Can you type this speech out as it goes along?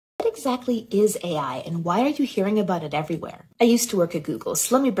What exactly is AI and why are you hearing about it everywhere? I used to work at Google,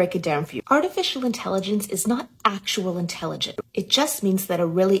 so let me break it down for you. Artificial intelligence is not actual intelligence. It just means that a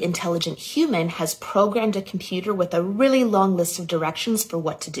really intelligent human has programmed a computer with a really long list of directions for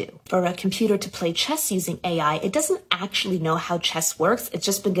what to do. For a computer to play chess using AI, it doesn't actually know how chess works. It's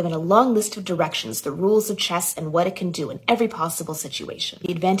just been given a long list of directions, the rules of chess, and what it can do in every possible situation.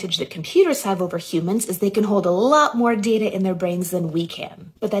 The advantage that computers have over humans is they can hold a lot more data in their brains than we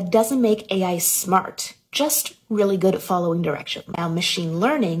can. But that doesn't make AI smart, just really good at following directions. Now, machine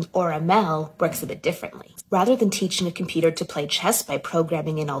learning, or ML, works a bit differently. Rather than teaching a computer to play chess by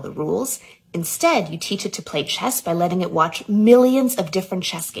programming in all the rules, instead, you teach it to play chess by letting it watch millions of different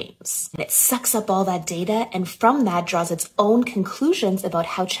chess games. And it sucks up all that data, and from that draws its own conclusions about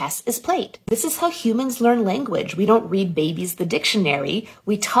how chess is played. This is how humans learn language. We don't read babies the dictionary.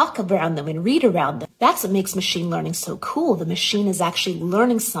 We talk around them and read around them. That's what makes machine learning so cool. The machine is actually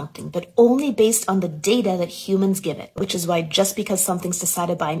learning something, but only based on the data that humans give it, which is why just because something's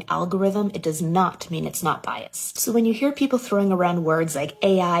decided by an algorithm, it does not mean it's not biased. So when you hear people throwing around words like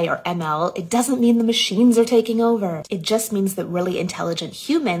AI or ML, it doesn't mean the machines are taking over. It just means that really intelligent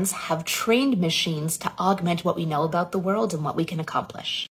humans have trained machines to augment what we know about the world and what we can accomplish.